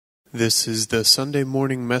This is the Sunday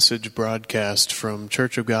morning message broadcast from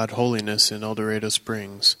Church of God Holiness in El Dorado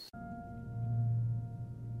Springs.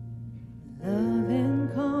 Love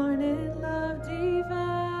incarnate, love divine,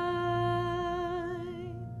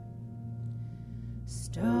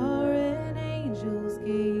 star and angels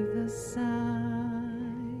gave the sign.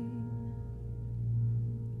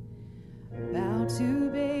 Bow to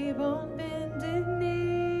babe on bended knee,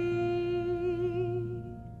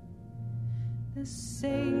 the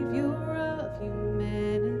Savior of humanity.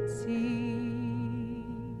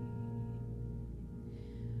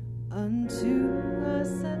 Unto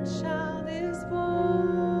us a child is born,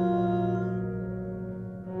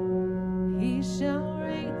 he shall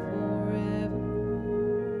reign forevermore.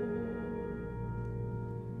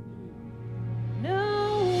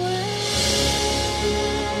 Noel,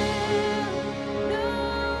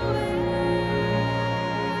 Noel,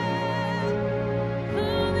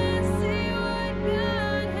 come and see what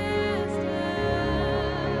God has done.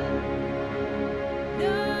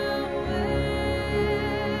 Noel,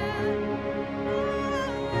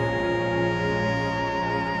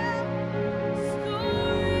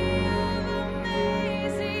 story of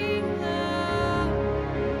amazing love,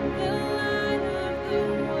 the light of the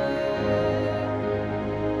world,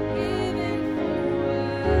 given for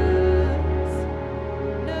us.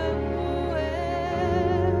 Noel,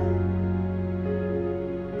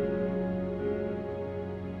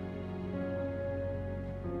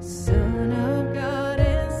 Son of God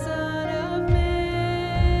and Son of Man,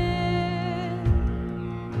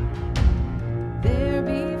 there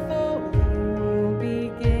before the world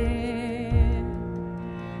began,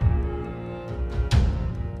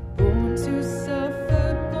 born to suffer,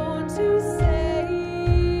 born to save,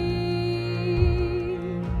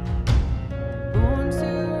 born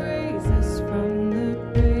to raise us from the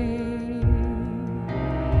grave.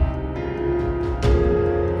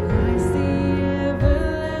 Christ the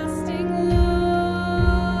everlasting Lord,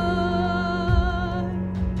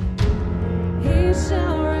 he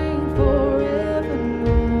shall reign forevermore.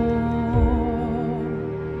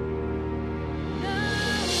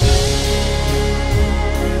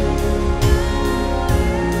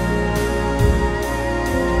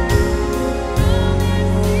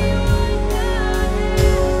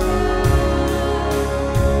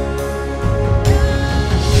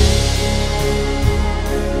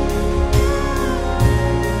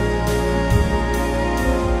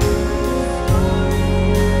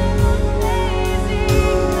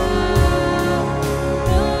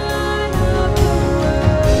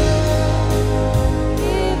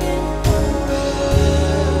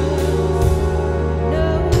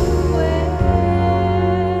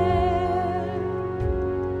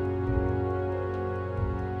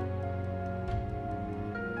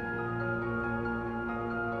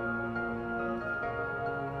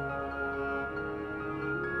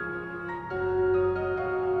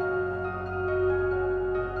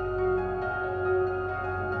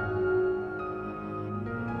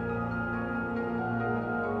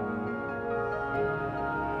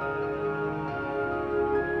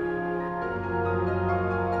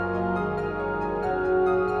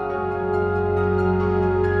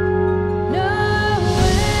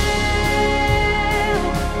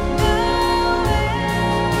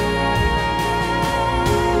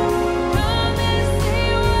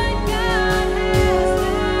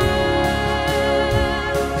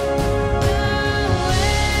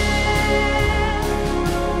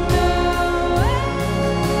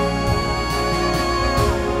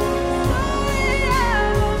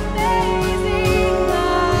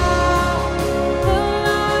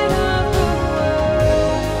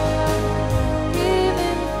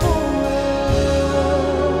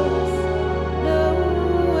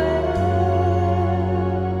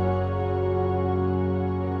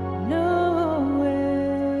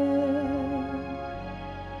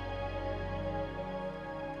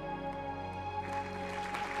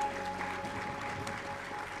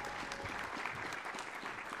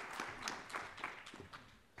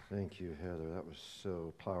 Thank you, Heather. That was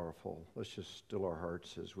so powerful. Let's just still our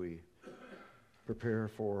hearts as we prepare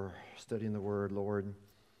for studying the Word. Lord,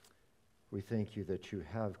 we thank you that you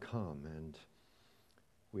have come, and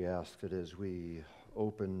we ask that as we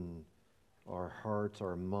open our hearts,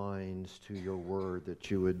 our minds to your Word,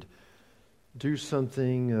 that you would do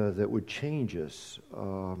something that would change us.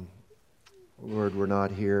 Lord, we're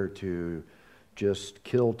not here to just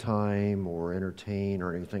kill time or entertain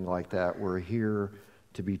or anything like that. We're here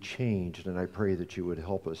to be changed, and I pray that you would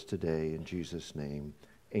help us today. In Jesus' name,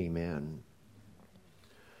 amen.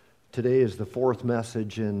 Today is the fourth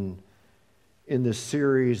message in this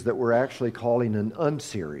series that we're actually calling an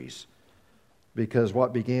unseries. because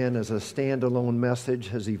what began as a standalone message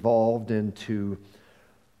has evolved into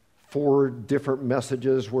 4 different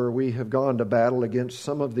messages where we have gone to battle against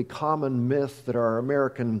some of the common myths that our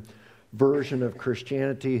American version of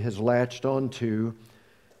Christianity has latched onto.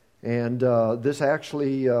 And this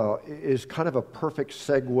actually is kind of a perfect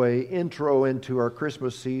intro into our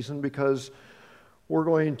Christmas season, because we're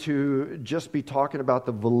going to just be talking about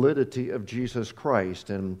the validity of Jesus Christ.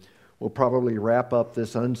 And we'll probably wrap up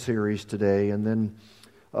this unseries today and then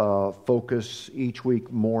focus each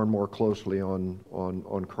week more and more closely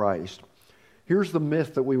on Christ. Here's the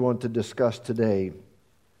myth that we want to discuss today.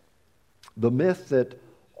 The myth that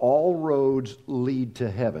all roads lead to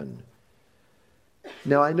heaven.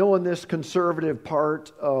 Now, I know in this conservative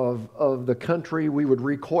part of the country, we would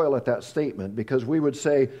recoil at that statement, because we would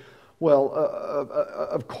say, well,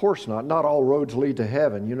 of course not. Not all roads lead to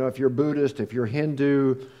heaven. You know, if you're Buddhist, if you're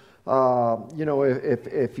Hindu,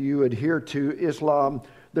 if you adhere to Islam,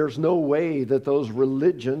 there's no way that those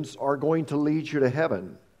religions are going to lead you to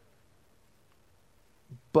heaven.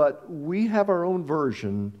 But we have our own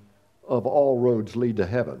version of all roads lead to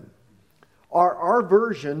heaven. Our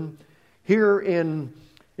version here in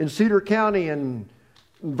Cedar County and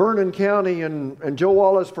Vernon County and Joe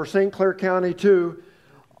Wallace for St. Clair County too,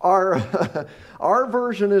 our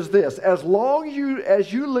version is this: as long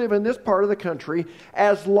as you live in this part of the country,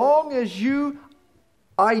 as long as you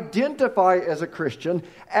identify as a Christian,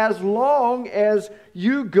 as long as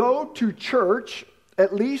you go to church,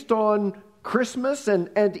 at least on Christmas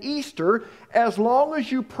and Easter, as long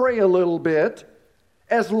as you pray a little bit,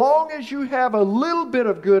 as long as you have a little bit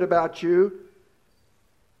of good about you,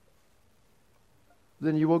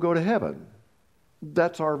 then you will go to heaven.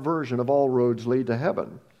 That's our version of all roads lead to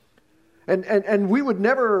heaven. And we would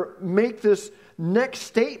never make this next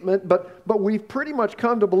statement, but we've pretty much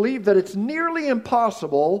come to believe that it's nearly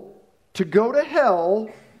impossible to go to hell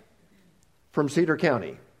from Cedar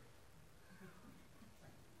County.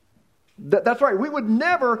 That's right. We would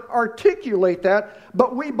never articulate that,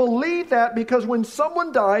 but we believe that because when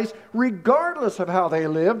someone dies, regardless of how they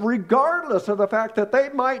lived, regardless of the fact that they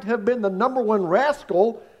might have been the number one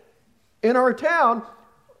rascal in our town,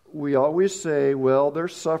 we always say, well, their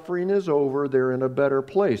suffering is over, they're in a better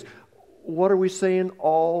place. What are we saying?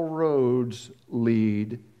 All roads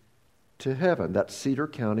lead to heaven. That's Cedar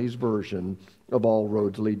County's version of all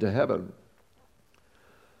roads lead to heaven.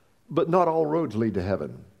 But not all roads lead to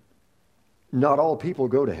heaven. Not all people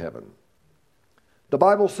go to heaven. The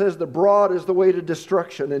Bible says that broad is the way to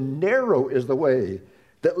destruction and narrow is the way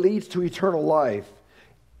that leads to eternal life,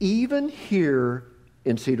 even here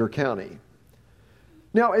in Cedar County.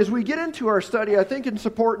 Now, as we get into our study, I think it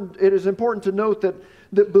is important to note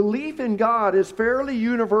that belief in God is fairly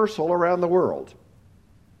universal around the world.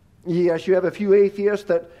 Yes, you have a few atheists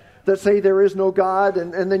that say there is no God,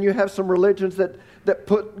 and then you have some religions that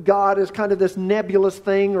put God as kind of this nebulous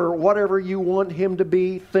thing or whatever you want him to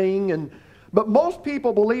be thing. But most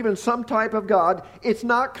people believe in some type of God. It's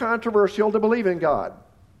not controversial to believe in God.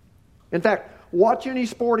 In fact, watch any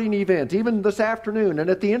sporting event, even this afternoon, and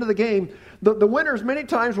at the end of the game, the winners many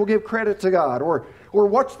times will give credit to God. Or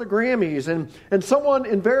watch the Grammys, and someone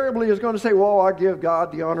invariably is going to say, well, I give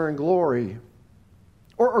God the honor and glory.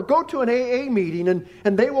 Or go to an AA meeting,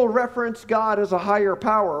 and they will reference God as a higher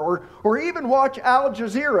power. Or even watch Al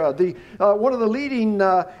Jazeera, one of the leading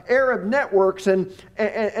Arab networks,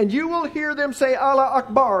 and you will hear them say Allah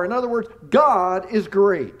Akbar. In other words, God is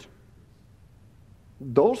great.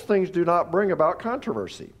 Those things do not bring about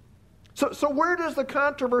controversy. So where does the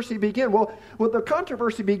controversy begin? Well, the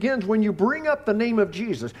controversy begins when you bring up the name of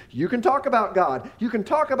Jesus. You can talk about God. You can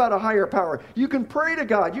talk about a higher power. You can pray to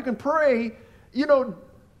God. You can pray,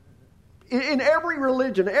 in every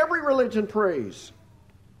religion prays.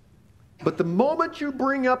 But the moment you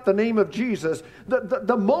bring up the name of Jesus,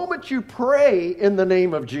 the moment you pray in the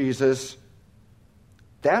name of Jesus,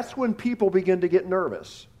 that's when people begin to get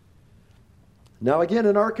nervous. Now again,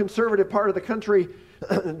 in our conservative part of the country,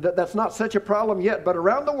 that's not such a problem yet, but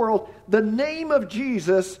around the world, the name of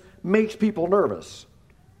Jesus makes people nervous.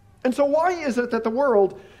 And so why is it that the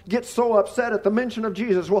world gets so upset at the mention of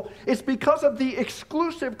Jesus? Well, it's because of the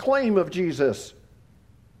exclusive claim of Jesus.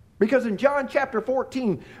 Because in John chapter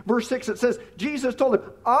 14, verse 6, it says, Jesus told him,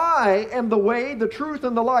 I am the way, the truth,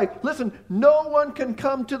 and the life. Listen, no one can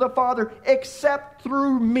come to the Father except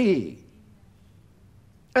through me.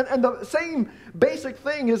 And the same basic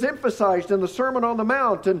thing is emphasized in the Sermon on the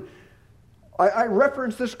Mount. And I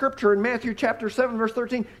referenced this scripture in Matthew chapter 7, verse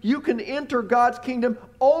 13. You can enter God's kingdom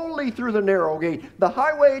only through the narrow gate. The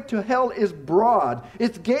highway to hell is broad.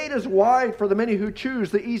 Its gate is wide for the many who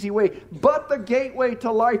choose the easy way. But the gateway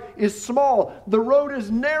to life is small. The road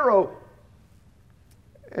is narrow.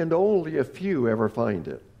 And only a few ever find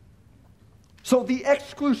it. So the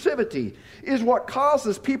exclusivity is what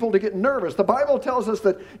causes people to get nervous. The Bible tells us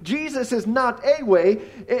that Jesus is not a way.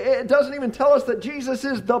 It doesn't even tell us that Jesus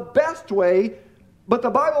is the best way. But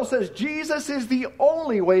the Bible says Jesus is the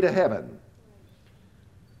only way to heaven.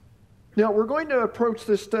 Now, we're going to approach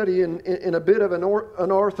this study in a bit of an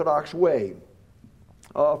unorthodox way.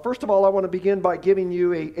 First of all, I want to begin by giving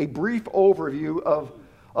you a brief overview of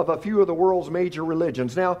a few of the world's major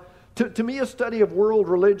religions. Now, to me, a study of world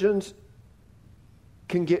religions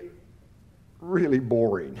can get really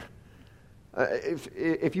boring.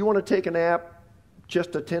 If you want to take a nap,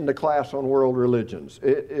 just attend a class on world religions.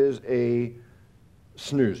 It is a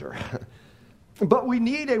snoozer. But we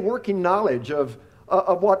need a working knowledge of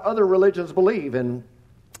what other religions believe. And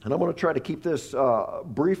I'm going to try to keep this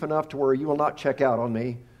brief enough to where you will not check out on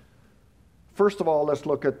me. First of all, let's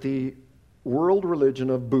look at the world religion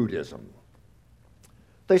of Buddhism.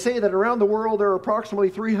 They say that around the world there are approximately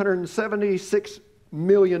 376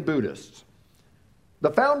 million Buddhists.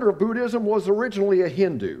 The founder of Buddhism was originally a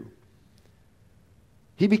Hindu.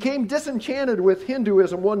 He became disenchanted with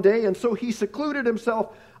Hinduism one day, and so he secluded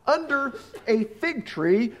himself under a fig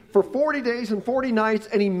tree for 40 days and 40 nights,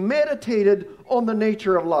 and he meditated on the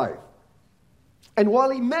nature of life. And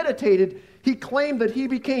while he meditated, he claimed that he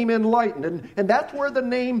became enlightened, and that's where the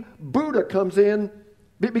name Buddha comes in,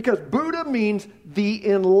 because Buddha means the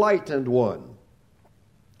enlightened one.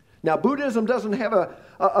 Now, Buddhism doesn't have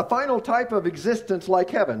a final type of existence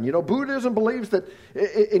like heaven. You know, Buddhism believes that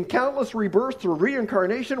in countless rebirths through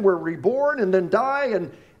reincarnation, we're reborn and then die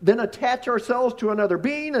and then attach ourselves to another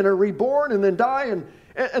being and are reborn and then die.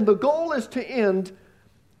 And the goal is to end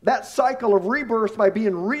that cycle of rebirth by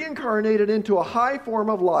being reincarnated into a high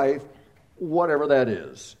form of life, whatever that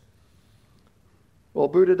is. Well,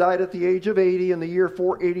 Buddha died at the age of 80 in the year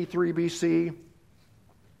 483 BC.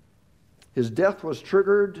 His death was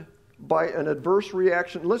triggered by an adverse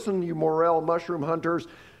reaction. Listen, you morel mushroom hunters.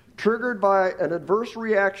 Triggered by an adverse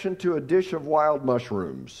reaction to a dish of wild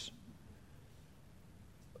mushrooms.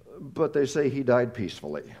 But they say he died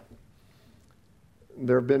peacefully.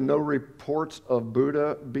 There have been no reports of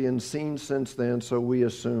Buddha being seen since then, so we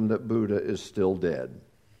assume that Buddha is still dead.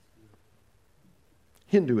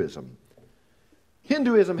 Hinduism.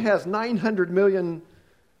 Hinduism has 900 million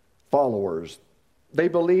followers. They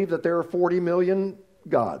believe that there are 40 million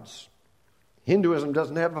gods. Hinduism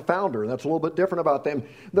doesn't have a founder. That's a little bit different about them.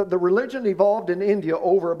 The religion evolved in India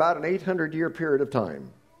over about an 800-year period of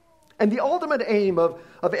time. And the ultimate aim of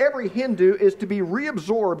every Hindu is to be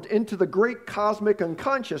reabsorbed into the great cosmic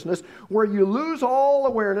unconsciousness where you lose all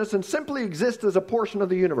awareness and simply exist as a portion of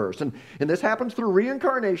the universe. And this happens through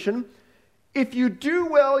reincarnation. If you do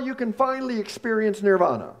well, you can finally experience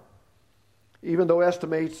nirvana. Even though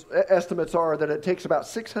estimates are that it takes about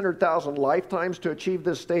 600,000 lifetimes to achieve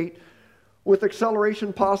this state, with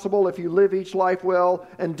acceleration possible if you live each life well,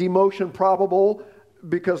 and demotion probable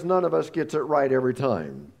because none of us gets it right every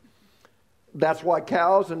time. That's why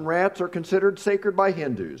cows and rats are considered sacred by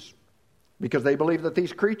Hindus, because they believe that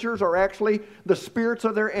these creatures are actually the spirits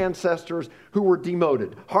of their ancestors who were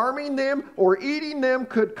demoted. Harming them or eating them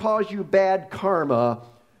could cause you bad karma,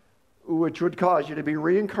 which would cause you to be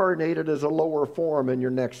reincarnated as a lower form in your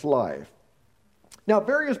next life. Now,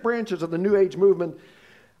 various branches of the New Age movement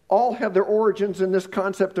all have their origins in this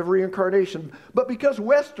concept of reincarnation. But because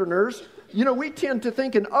Westerners, we tend to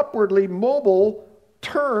think in upwardly mobile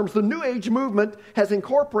terms, the New Age movement has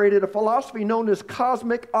incorporated a philosophy known as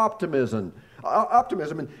cosmic optimism.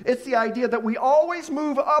 And it's the idea that we always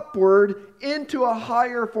move upward into a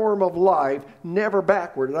higher form of life, never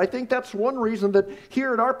backward. And I think that's one reason that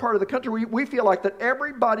here in our part of the country, we feel like that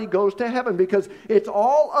everybody goes to heaven because it's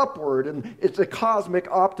all upward and it's a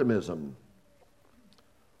cosmic optimism.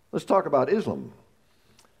 Let's talk about Islam.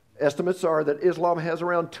 Estimates are that Islam has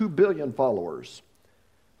around 2 billion followers.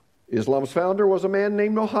 Islam's founder was a man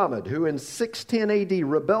named Muhammad, who in 610 AD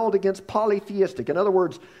rebelled against polytheistic. In other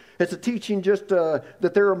words, it's a teaching just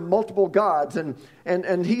that there are multiple gods.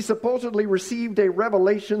 And he supposedly received a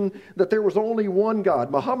revelation that there was only one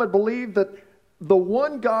God. Muhammad believed that the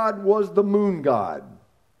one God was the moon god,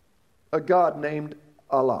 a god named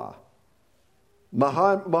Allah.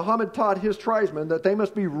 Muhammad taught his tribesmen that they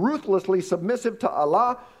must be ruthlessly submissive to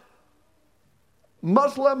Allah.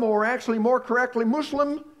 Muslim, or actually more correctly,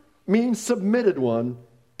 Muslim means submitted one.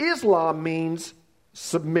 Islam means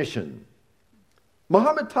submission.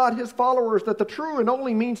 Muhammad taught his followers that the true and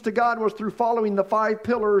only means to God was through following the 5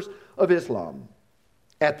 pillars of Islam.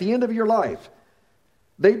 At the end of your life,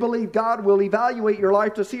 they believe God will evaluate your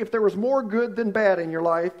life to see if there was more good than bad in your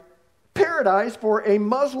life. Paradise for a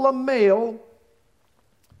Muslim male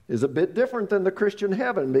is a bit different than the Christian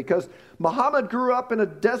heaven, because Muhammad grew up in a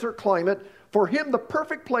desert climate. For him, the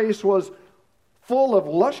perfect place was full of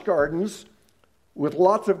lush gardens with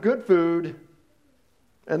lots of good food,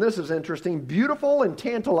 and this is interesting, beautiful and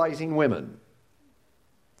tantalizing women.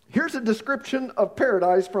 Here's a description of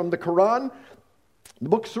paradise from the Quran, the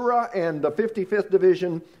book Surah, and the 55th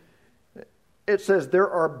division. It says, there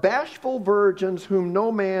are bashful virgins whom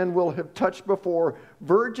no man will have touched before,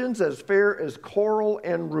 virgins as fair as coral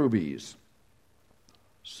and rubies.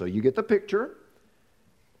 So you get the picture.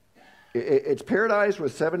 It's paradise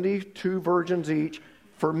with 72 virgins each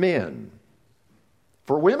for men.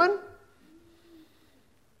 For women,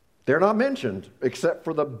 they're not mentioned except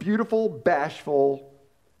for the beautiful, bashful,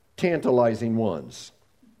 tantalizing ones.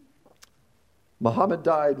 Muhammad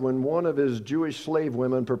died when one of his Jewish slave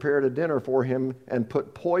women prepared a dinner for him and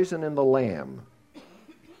put poison in the lamb.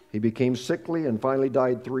 He became sickly and finally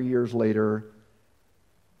died 3 years later.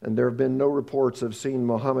 And there have been no reports of seeing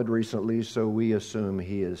Muhammad recently, so we assume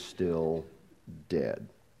he is still dead.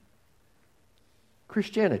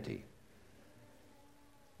 Christianity.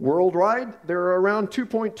 Worldwide, there are around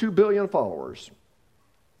 2.2 billion followers.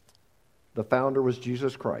 The founder was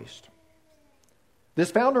Jesus Christ. This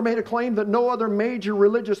founder made a claim that no other major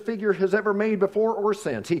religious figure has ever made before or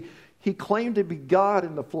since. He claimed to be God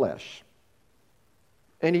in the flesh.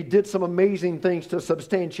 And he did some amazing things to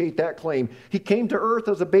substantiate that claim. He came to earth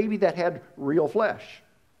as a baby that had real flesh.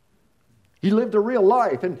 He lived a real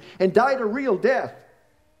life and died a real death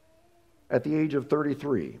at the age of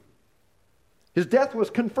 33. His death was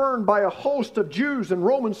confirmed by a host of Jews and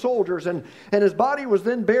Roman soldiers, and his body was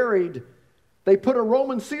then buried. They put a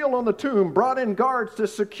Roman seal on the tomb, brought in guards to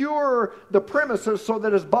secure the premises so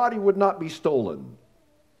that his body would not be stolen.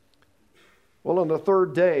 Well, on the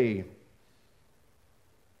 3rd day,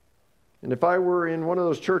 and if I were in one of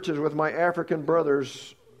those churches with my African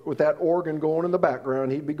brothers with that organ going in the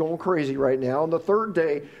background, he'd be going crazy right now. On the 3rd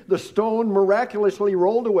day, the stone miraculously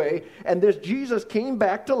rolled away, and this Jesus came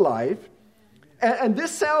back to life. And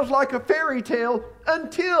this sounds like a fairy tale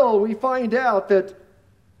until we find out that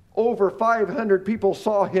over 500 people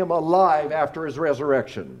saw him alive after his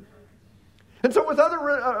resurrection. And so with other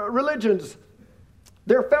religions,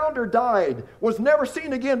 their founder died, was never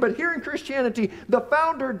seen again. But here in Christianity, the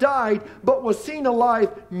founder died, but was seen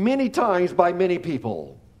alive many times by many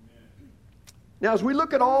people. Now, as we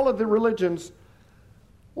look at all of the religions,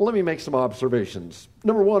 well, let me make some observations.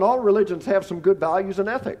 Number one, all religions have some good values and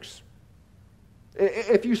ethics.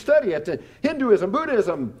 If you study it, Hinduism,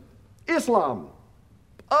 Buddhism, Islam,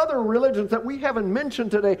 other religions that we haven't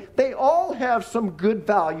mentioned today, they all have some good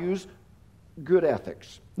values, good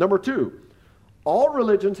ethics. Number two, all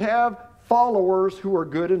religions have followers who are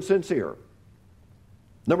good and sincere.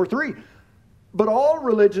 Number three, but all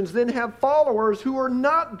religions then have followers who are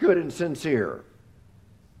not good and sincere.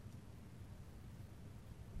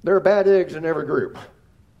 There are bad eggs in every group,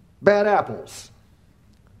 bad apples,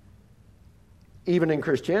 even in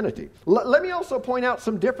Christianity. Let me also point out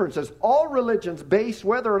some differences. All religions base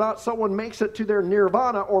whether or not someone makes it to their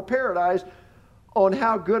nirvana or paradise on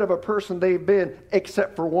how good of a person they've been,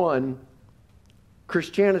 except for one.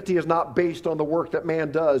 Christianity is not based on the work that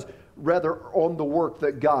man does, rather on the work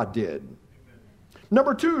that God did.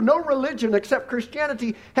 Number two, no religion except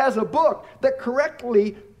Christianity has a book that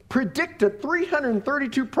correctly predicted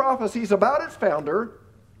 332 prophecies about its founder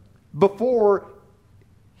before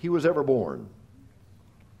he was ever born.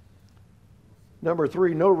 Number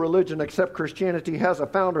three, no religion except Christianity has a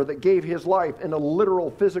founder that gave his life in a literal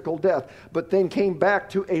physical death, but then came back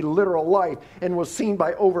to a literal life and was seen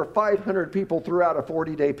by over 500 people throughout a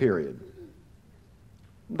 40-day period.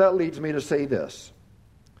 That leads me to say this,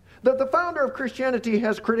 that the founder of Christianity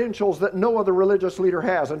has credentials that no other religious leader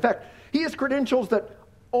has. In fact, he has credentials that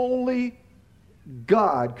only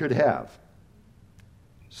God could have.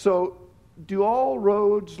 So, do all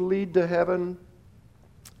roads lead to heaven?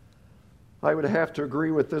 I would have to agree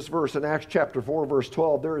with this verse in Acts chapter 4, verse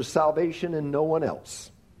 12. There is salvation in no one else.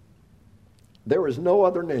 There is no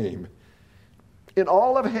other name in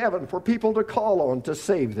all of heaven for people to call on to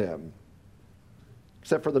save them,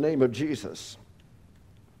 except for the name of Jesus.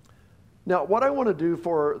 Now, what I want to do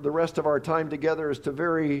for the rest of our time together is to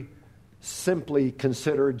very simply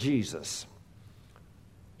consider Jesus.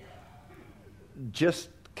 Just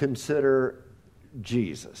consider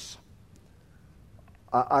Jesus.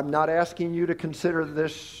 I'm not asking you to consider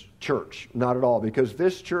this church. Not at all, because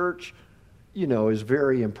this church, is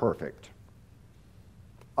very imperfect.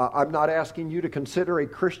 I'm not asking you to consider a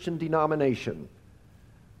Christian denomination.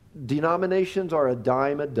 Denominations are a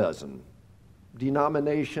dime a dozen.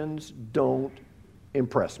 Denominations don't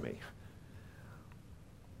impress me.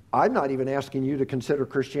 I'm not even asking you to consider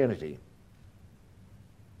Christianity,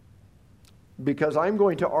 because I'm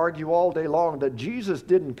going to argue all day long that Jesus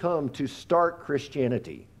didn't come to start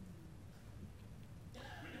Christianity.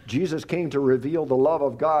 Jesus came to reveal the love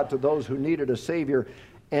of God to those who needed a Savior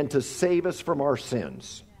and to save us from our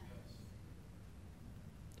sins.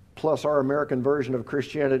 Plus, our American version of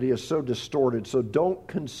Christianity is so distorted, so don't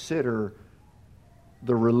consider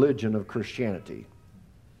the religion of Christianity.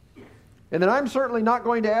 And then I'm certainly not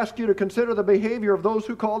going to ask you to consider the behavior of those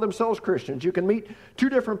who call themselves Christians. You can meet two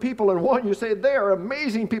different people, and one you say, they are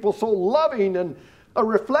amazing people, so loving and a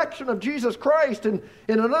reflection of Jesus Christ, and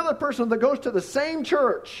another person that goes to the same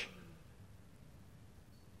church.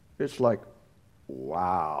 It's like,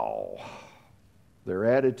 wow. Their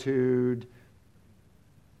attitude,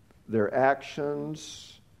 their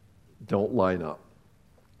actions don't line up.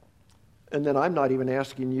 And then I'm not even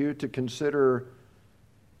asking you to consider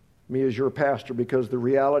me as your pastor, because the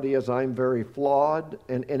reality is I'm very flawed.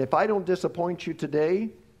 And if I don't disappoint you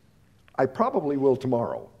today, I probably will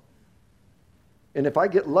tomorrow. And if I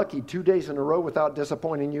get lucky 2 days in a row without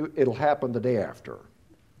disappointing you, it'll happen the day after.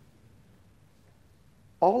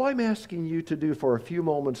 All I'm asking you to do for a few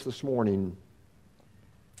moments this morning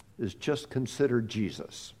is just consider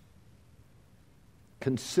Jesus.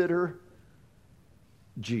 Consider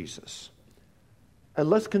Jesus. And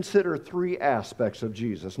let's consider three aspects of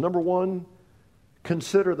Jesus. Number one,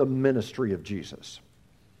 consider the ministry of Jesus.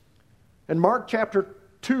 And Mark chapter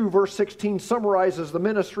 2, verse 16 summarizes the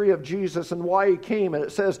ministry of Jesus and why he came. And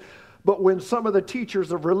it says, "But when some of the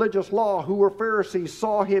teachers of religious law who were Pharisees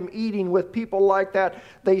saw him eating with people like that,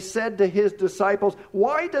 they said to his disciples,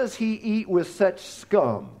 'Why does he eat with such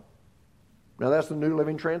scum?'" Now that's the New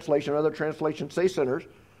Living Translation. Other translations say sinners.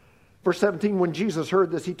 Verse 17, when Jesus heard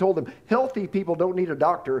this, he told them, "Healthy people don't need a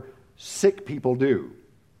doctor, sick people do.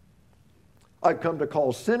 I've come to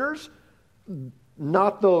call sinners,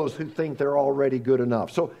 not those who think they're already good enough."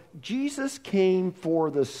 So Jesus came for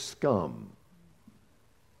the scum.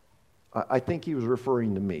 I think he was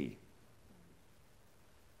referring to me.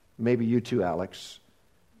 Maybe you too, Alex.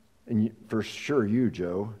 And for sure you,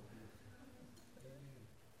 Joe.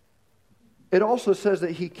 It also says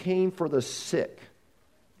that he came for the sick.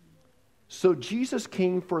 So Jesus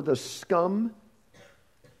came for the scum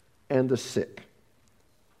and the sick.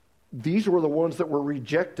 These were the ones that were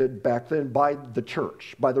rejected back then by the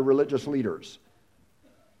church, by the religious leaders.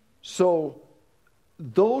 So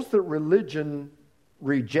those that religion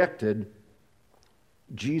rejected,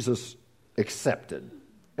 Jesus accepted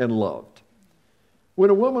and loved. When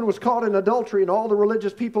a woman was caught in adultery and all the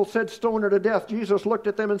religious people said, "Stone her to death," Jesus looked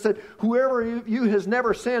at them and said, "Whoever of you has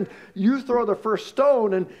never sinned, you throw the first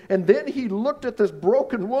stone." And then he looked at this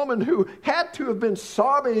broken woman who had to have been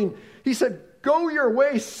sobbing. He said, "Go your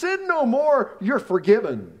way, sin no more, you're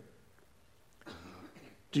forgiven."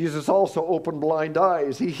 Jesus also opened blind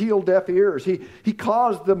eyes. He healed deaf ears. He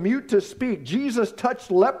caused the mute to speak. Jesus touched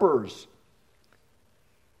lepers.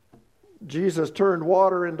 Jesus turned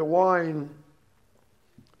water into wine,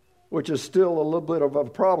 which is still a little bit of a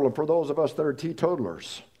problem for those of us that are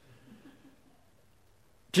teetotalers.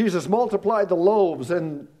 Jesus multiplied the loaves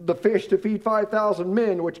and the fish to feed 5,000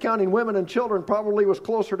 men, which, counting women and children, probably was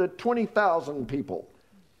closer to 20,000 people.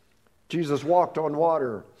 Jesus walked on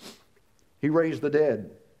water. He raised the dead.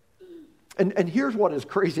 And here's what is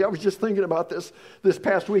crazy. I was just thinking about this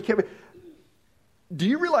past week. Do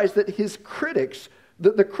you realize that his critics,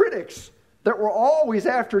 the critics that were always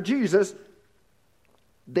after Jesus,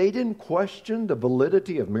 they didn't question the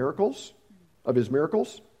validity of miracles, of his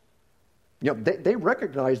miracles? You know, they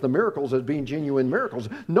recognized the miracles as being genuine miracles.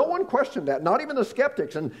 No one questioned that, not even the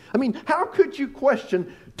skeptics. And I mean, how could you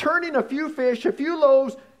question turning a few fish, a few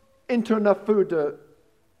loaves into enough food to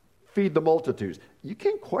feed the multitudes? You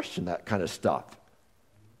can't question that kind of stuff.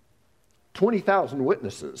 20,000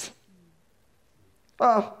 witnesses.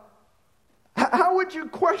 How would you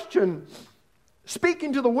question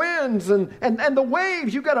speaking to the winds and the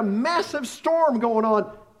waves? You've got a massive storm going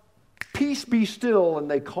on. Peace, be still, and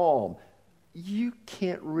they calm. You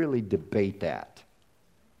can't really debate that.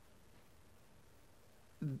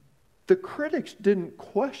 The critics didn't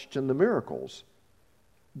question the miracles.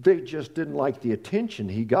 They just didn't like the attention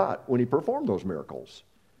he got when he performed those miracles.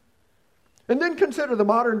 And then consider the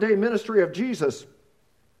modern day ministry of Jesus.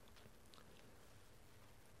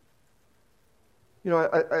 You know,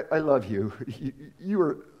 I love you.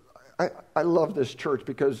 I love this church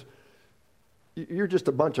because you're just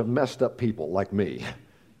a bunch of messed up people like me.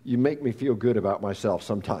 You make me feel good about myself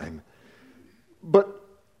sometime. But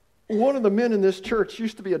one of the men in this church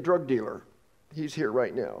used to be a drug dealer. He's here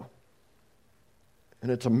right now. And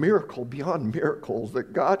it's a miracle beyond miracles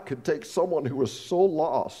that God could take someone who was so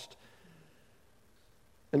lost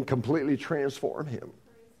and completely transform him.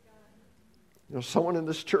 You know, someone in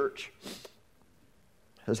this church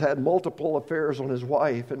has had multiple affairs on his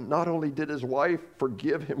wife, and not only did his wife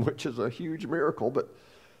forgive him, which is a huge miracle, but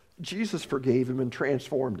Jesus forgave him and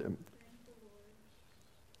transformed him.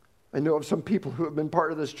 I know of some people who have been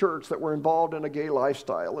part of this church that were involved in a gay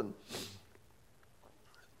lifestyle, and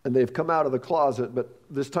they've come out of the closet, but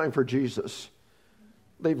this time for Jesus.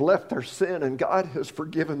 They've left their sin, and God has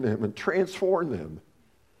forgiven them and transformed them.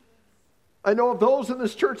 I know of those in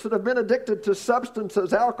this church that have been addicted to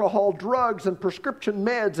substances, alcohol, drugs, and prescription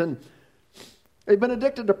meds, and they've been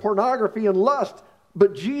addicted to pornography and lust,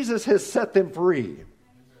 but Jesus has set them free.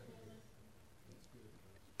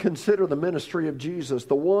 Consider the ministry of Jesus,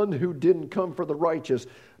 the one who didn't come for the righteous,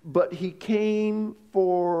 but he came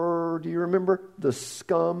for, do you remember, the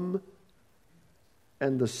scum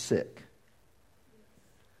and the sick.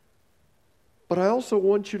 But I also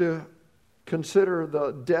want you to consider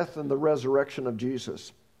the death and the resurrection of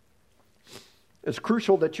Jesus. It's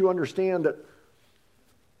crucial that you understand that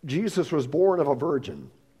Jesus was born of a virgin.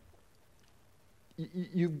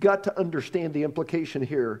 You've got to understand the implication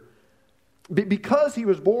here. Because he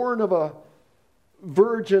was born of a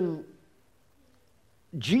virgin,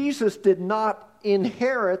 Jesus did not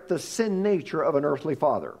inherit the sin nature of an earthly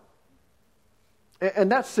father.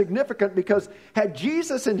 And that's significant because had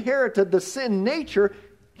Jesus inherited the sin nature,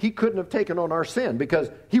 he couldn't have taken on our sin because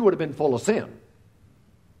he would have been full of sin.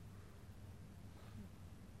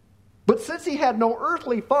 But since he had no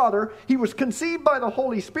earthly father, he was conceived by the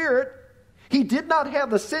Holy Spirit. He did not have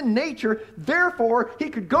the sin nature. Therefore, he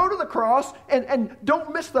could go to the cross and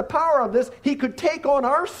don't miss the power of this. He could take on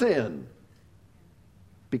our sin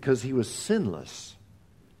because he was sinless.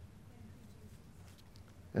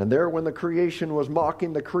 And there when the creation was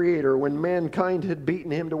mocking the Creator, when mankind had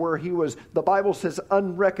beaten him to where he was, the Bible says,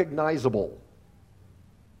 unrecognizable.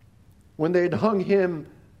 When they had hung him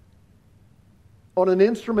on an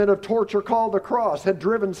instrument of torture called the cross, had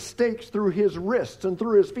driven stakes through his wrists and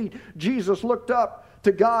through his feet, Jesus looked up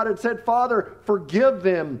to God and said, Father, forgive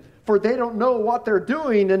them, for they don't know what they're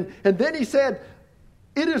doing. And then he said,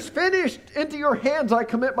 it is finished. Into your hands I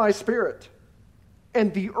commit my spirit.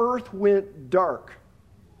 And the earth went dark.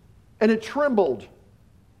 And it trembled.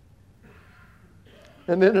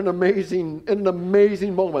 And then in an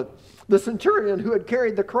amazing moment, the centurion who had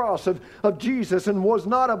carried the cross of Jesus and was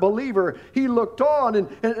not a believer, he looked on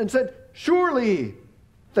and said, surely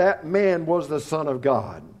that man was the Son of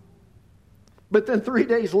God. But then 3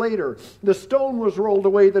 days later, the stone was rolled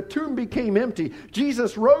away, the tomb became empty.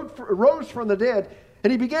 Jesus rose from the dead, and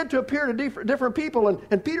he began to appear to different people.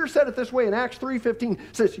 And Peter said it this way in Acts 3:15,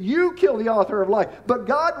 says, you kill the author of life, but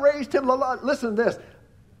God raised him to life. Listen to this.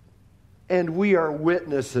 And we are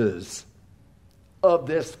witnesses of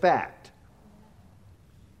this fact.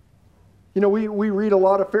 You know, we read a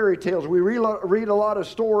lot of fairy tales. We read a lot of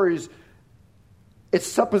stories. It's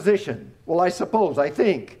supposition. Well, I suppose, I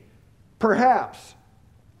think, perhaps.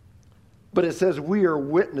 But it says we are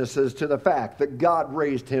witnesses to the fact that God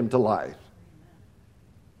raised him to life.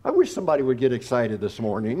 I wish somebody would get excited this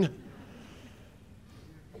morning.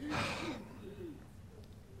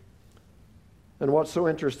 And what's so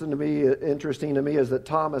interesting to me is that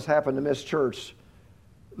Thomas happened to miss church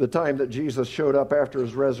the time that Jesus showed up after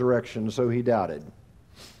his resurrection, so he doubted.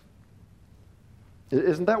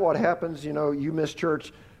 Isn't that what happens? You know, you miss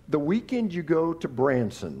church. The weekend you go to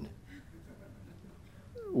Branson,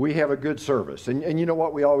 we have a good service. And you know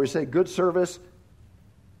what we always say? Good service,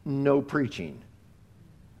 no preaching.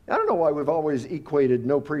 I don't know why we've always equated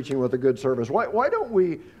no preaching with a good service. Why don't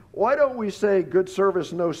we say good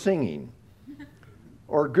service, no singing?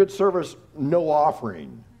 Or good service, no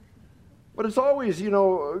offering? But it's always, you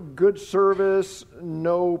know, good service,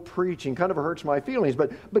 no preaching. Kind of hurts my feelings.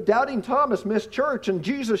 But doubting Thomas missed church, and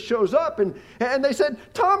Jesus shows up, and they said,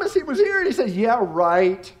 Thomas, he was here. And he said, yeah,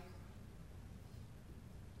 right.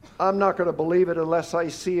 I'm not going to believe it unless I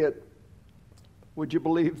see it. Would you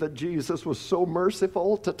believe that Jesus was so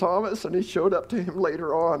merciful to Thomas, and he showed up to him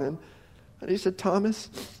later on, and he said, Thomas,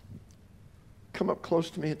 come up close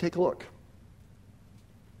to me and take a look.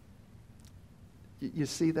 You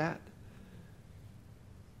see that?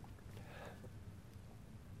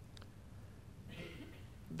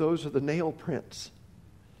 Those are the nail prints.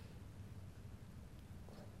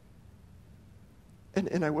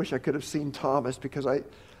 And I wish I could have seen Thomas, because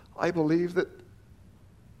I believe that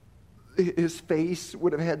his face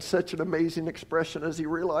would have had such an amazing expression as he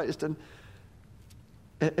realized. And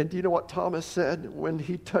do you know what Thomas said when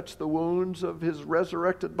he touched the wounds of his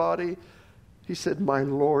resurrected body? He said, "My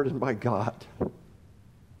Lord and my God."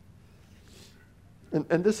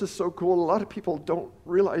 And this is so cool. A lot of people don't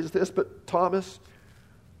realize this, but Thomas,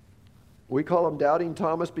 we call him Doubting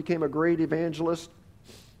Thomas, became a great evangelist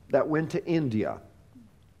that went to India.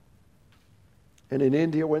 And in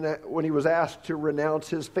India, when he was asked to renounce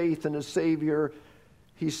his faith in his Savior,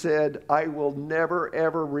 he said, "I will never,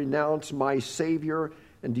 ever renounce my Savior."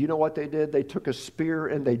 And do you know what they did? They took a spear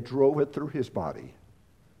and they drove it through his body.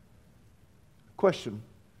 Question: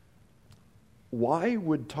 why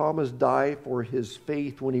would Thomas die for his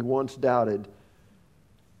faith when he once doubted?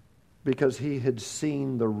 Because he had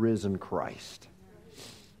seen the risen Christ.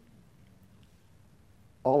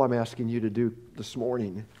 All I'm asking you to do this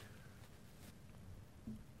morning,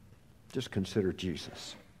 just consider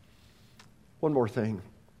Jesus. One more thing.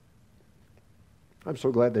 I'm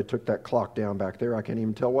so glad they took that clock down back there. I can't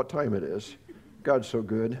even tell what time it is. God's so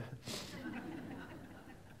good.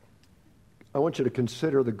 I want you to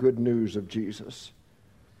consider the good news of Jesus.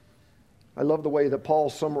 I love the way that Paul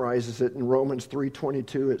summarizes it in Romans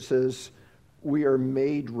 3:22. It says, "We are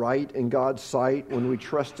made right in God's sight when we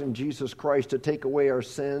trust in Jesus Christ to take away our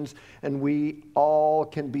sins, and we all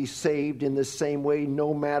can be saved in the same way,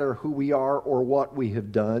 no matter who we are or what we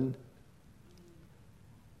have done."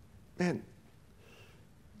 Man,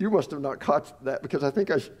 you must have not caught that, because I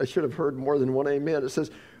think I should have heard more than one amen. It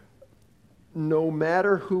says, no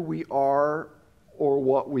matter who we are or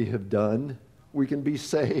what we have done, we can be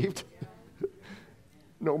saved.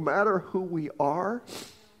 No matter who we are.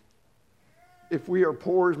 If we are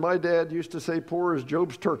poor, as my dad used to say, poor as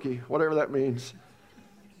Job's turkey, whatever that means.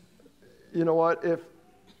 You know what?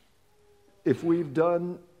 If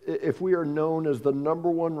we are known as the number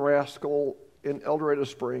one rascal in El Dorado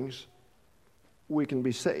Springs, we can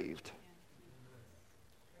be saved.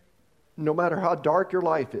 No matter how dark your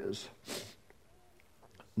life is,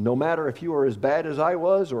 no matter if you are as bad as I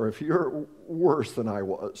was or if you're worse than I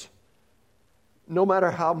was, no matter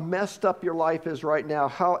how messed up your life is right now,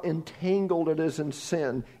 how entangled it is in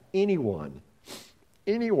sin, anyone,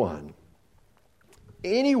 would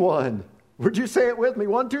you say it with me?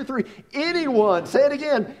 1, 2, 3. Anyone, say it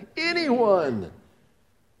again, anyone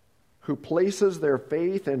who places their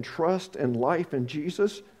faith and trust and life in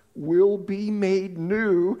Jesus will be made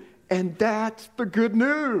new, and that's the good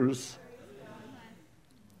news.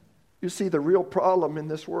 You see, the real problem in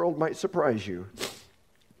this world might surprise you.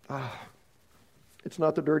 It's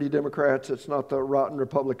not the dirty Democrats, it's not the rotten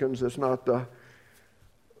Republicans, it's not the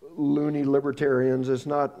loony libertarians, it's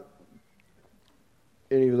not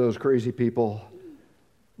any of those crazy people.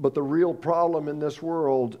 But the real problem in this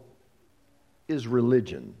world is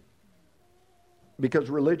religion. Because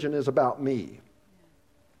religion is about me.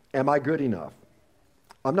 Am I good enough?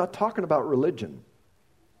 I'm not talking about religion.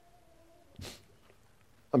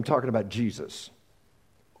 I'm talking about Jesus.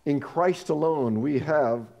 In Christ alone, we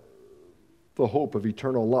have the hope of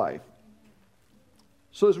eternal life.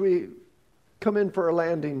 So as we come in for a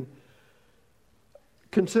landing,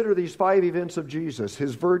 consider these 5 events of Jesus: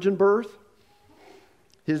 his virgin birth,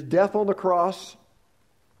 his death on the cross,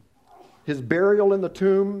 his burial in the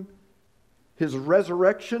tomb, his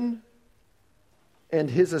resurrection, and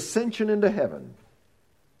his ascension into heaven.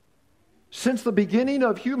 Since the beginning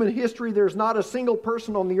of human history, there's not a single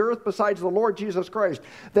person on the earth besides the Lord Jesus Christ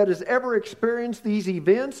that has ever experienced these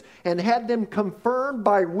events and had them confirmed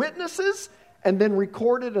by witnesses and then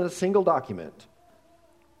recorded in a single document.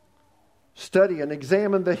 Study and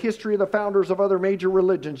examine the history of the founders of other major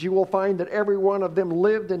religions. You will find that every one of them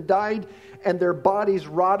lived and died, and their bodies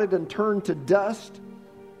rotted and turned to dust.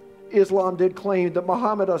 Islam did claim that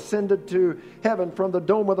Muhammad ascended to heaven from the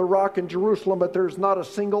Dome of the Rock in Jerusalem, but there's not a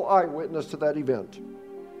single eyewitness to that event.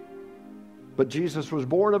 But Jesus was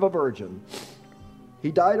born of a virgin. He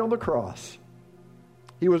died on the cross.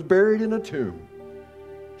 He was buried in a tomb.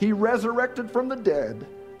 He resurrected from the dead,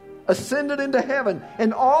 ascended into heaven,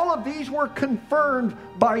 and all of these were confirmed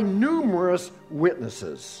by numerous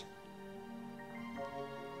witnesses.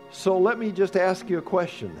 So let me just ask you a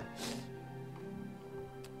question.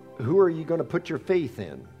 Who are you going to put your faith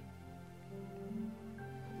in?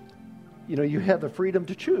 You know, you have the freedom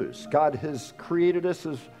to choose. God has created us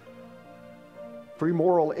as free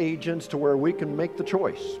moral agents to where we can make the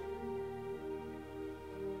choice.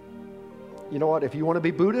 You know what? If you want to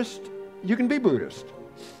be Buddhist, you can be Buddhist.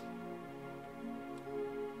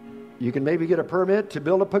 You can maybe get a permit to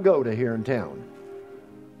build a pagoda here in town.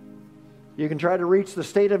 You can try to reach the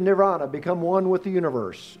state of nirvana, become one with the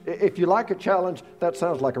universe. If you like a challenge, that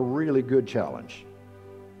sounds like a really good challenge.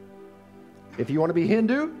 If you want to be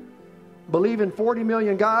Hindu, believe in 40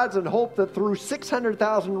 million gods and hope that through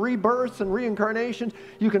 600,000 rebirths and reincarnations,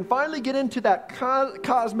 you can finally get into that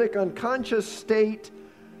cosmic unconscious state.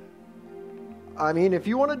 I mean, if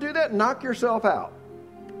you want to do that, knock yourself out.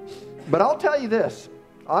 But I'll tell you this,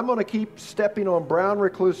 I'm going to keep stepping on brown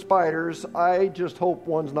recluse spiders. I just hope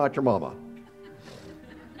one's not your mama.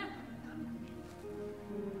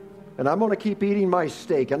 And I'm going to keep eating my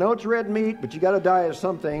steak. I know it's red meat, but you got to die of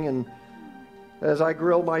something. And as I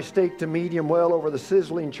grill my steak to medium well over the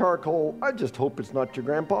sizzling charcoal, I just hope it's not your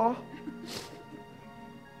grandpa.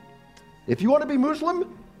 If you want to be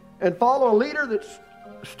Muslim and follow a leader that's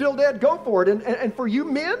still dead, go for it. And for you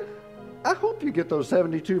men, I hope you get those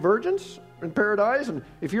 72 virgins in paradise. And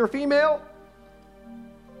if you're a female,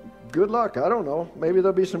 good luck. I don't know. Maybe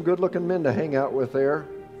there'll be some good-looking men to hang out with there.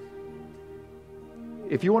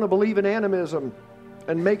 If you want to believe in animism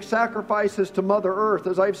and make sacrifices to Mother Earth,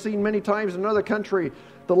 as I've seen many times in another country,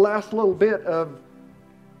 the last little bit of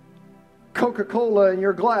Coca-Cola in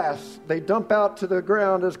your glass, they dump out to the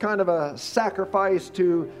ground as kind of a sacrifice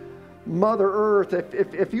to Mother Earth.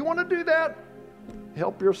 If you want to do that,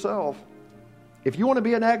 help yourself. If you want to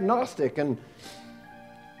be an agnostic, and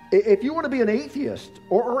if you want to be an atheist,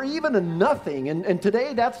 or even a nothing, and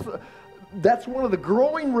today that's one of the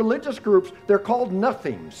growing religious groups. They're called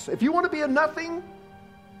nothings. If you want to be a nothing,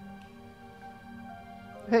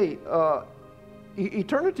 hey,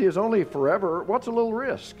 eternity is only forever. What's a little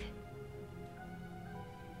risk?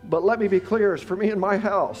 But let me be clear, as for me and my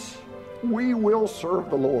house, we will serve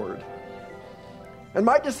the Lord. And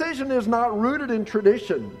my decision is not rooted in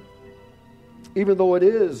tradition, even though it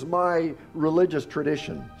is my religious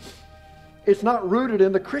tradition. It's not rooted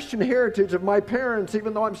in the Christian heritage of my parents,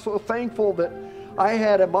 even though I'm so thankful that I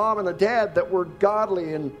had a mom and a dad that were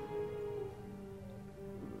godly and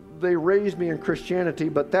they raised me in Christianity,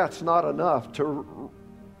 but that's not enough to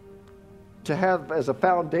have as a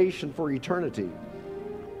foundation for eternity.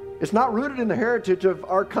 It's not rooted in the heritage of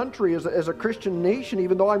our country as a Christian nation,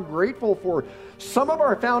 even though I'm grateful for some of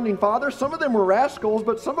our founding fathers. Some of them were rascals,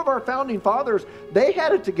 but some of our founding fathers, they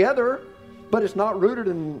had it together, but it's not rooted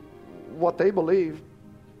in what they believe.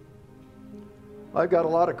 I've got a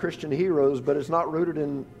lot of Christian heroes, but it's not rooted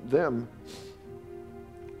in them.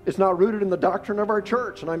 It's not rooted in the doctrine of our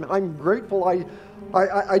church, and I'm grateful.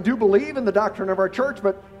 I do believe in the doctrine of our church,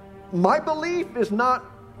 but my belief is not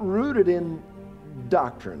rooted in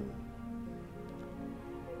doctrine,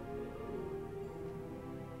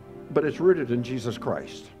 but it's rooted in Jesus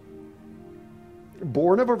Christ.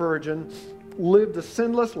 Born of a virgin, lived a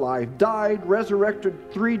sinless life, died,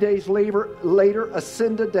 resurrected 3 days later,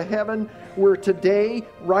 ascended to heaven, where today,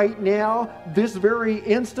 right now, this very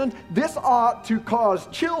instant, this ought to cause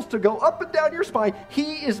chills to go up and down your spine.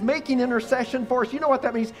 He is making intercession for us. You know what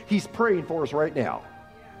that means? He's praying for us right now.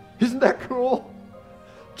 Isn't that cool?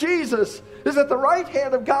 Jesus is at the right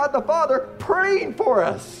hand of God the Father praying for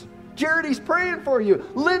us. Jared, he's praying for you.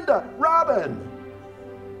 Linda, Robin,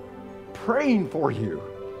 praying for you.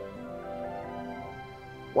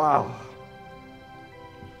 Wow.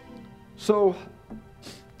 So,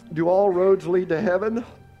 do all roads lead to heaven?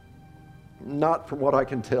 Not from what I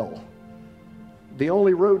can tell. The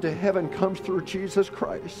only road to heaven comes through Jesus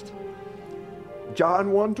Christ.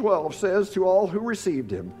 John 1:12 says, to all who received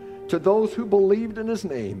him, to those who believed in his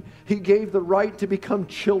name, he gave the right to become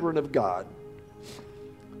children of God.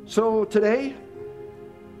 So today,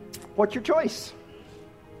 what's your choice?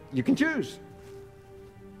 You can choose.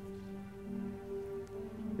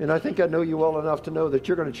 And I think I know you well enough to know that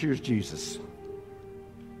you're going to choose Jesus.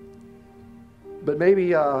 But maybe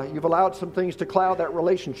you've allowed some things to cloud that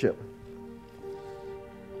relationship.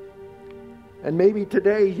 And maybe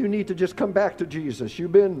today you need to just come back to Jesus.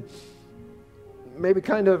 You've been maybe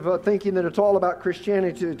kind of thinking that it's all about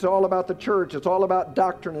Christianity, it's all about the church, it's all about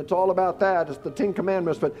doctrine, it's all about that, it's the Ten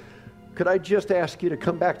Commandments. But could I just ask you to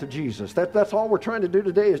come back to Jesus? That's all we're trying to do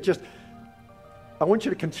today is just, I want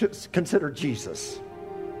you to consider Jesus.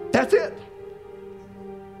 That's it.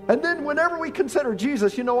 And then whenever we consider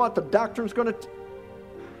Jesus, you know what? The doctrine's going to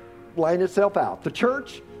line itself out. The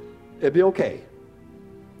church, it'll be okay.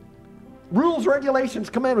 Rules, regulations,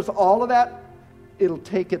 commandments, all of that, it'll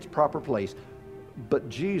take its proper place. But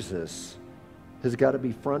Jesus has got to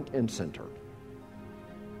be front and center.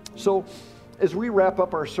 So as we wrap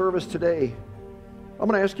up our service today, I'm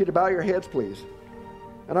going to ask you to bow your heads, please.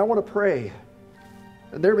 And I want to pray.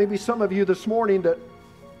 And there may be some of you this morning that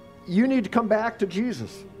you need to come back to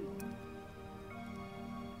Jesus.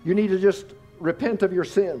 You need to just repent of your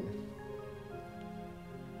sin.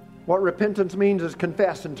 What repentance means is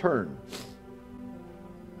confess and turn.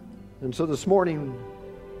 And so this morning,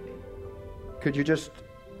 could you just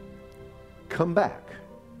come back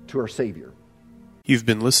to our Savior? You've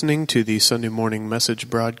been listening to the Sunday morning message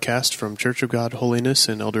broadcast from Church of God Holiness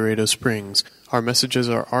in El Dorado Springs. Our messages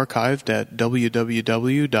are archived at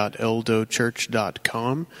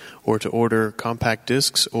www.eldochurch.com, or to order compact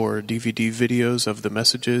discs or DVD videos of the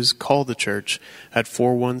messages, call the church at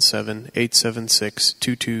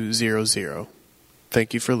 417-876-2200.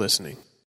 Thank you for listening.